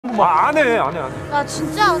안 해. 나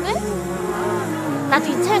진짜 안 해? 나도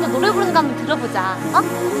이차에서 노래 부르는 거 한번 들어보자. 어?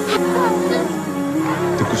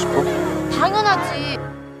 듣고 싶어? 당연하지.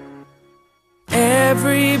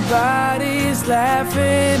 Everybody's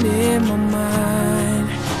laughing in my mind.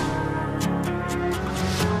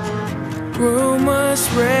 Rumors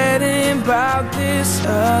spreading about this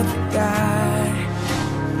other guy.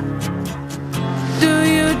 Do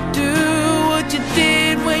you do what you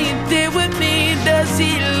did when you did with me? Does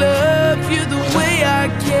he love you the way I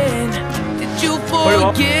can? Did you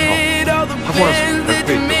forget all the plans that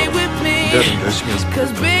you made with me?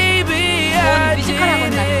 Cause baby I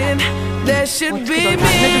didn't. That should be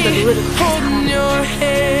me holding your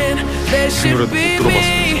hand. That should be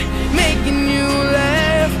me making you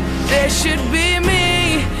laugh. That should be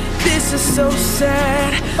me. This is so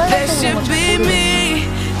sad. That should be me.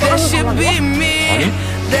 That should be me.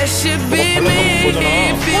 That should be me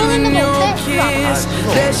feeling your kiss.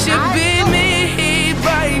 That should be me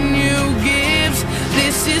buying you gifts.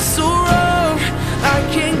 This is so wrong. I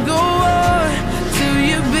can't go on till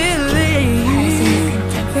you believe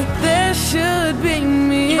that that should be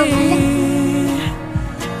me.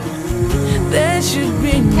 That should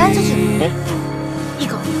be me.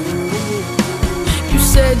 You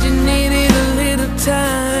said you needed a little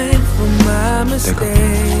time for my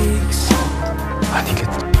mistakes.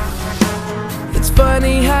 It's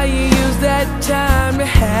funny how you use that time to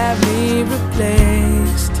have me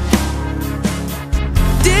replaced.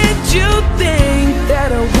 Did you think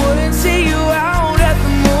that I wouldn't see you out at the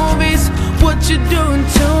movies? What you doing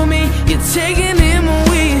to me? You're taking him a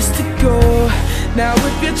ways to go. Now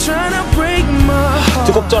if you're trying to break my heart,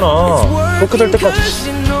 뜨겁잖아. 그렇게 될 때까지.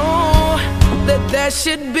 you know that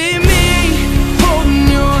should be me holding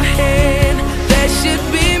your hand. That should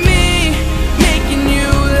be me making you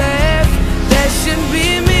laugh. That should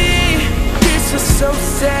be me. This is so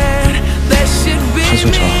sad. That should be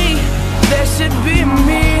me. That should be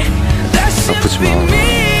me. That should be me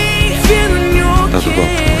feeling your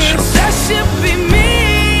kiss. That should be me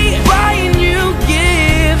buying you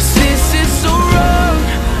gifts. This is so wrong.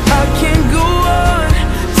 I can't go on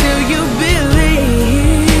till you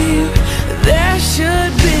believe. That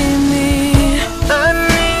should be me. I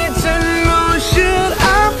need to know, should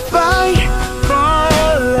I fight for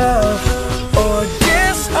love or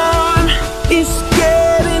just on? It's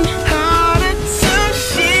getting harder to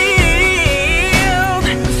shield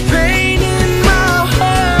this pain in my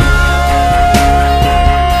heart.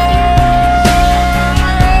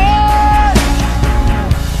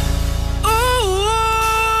 Ooh,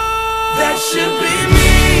 that should be me.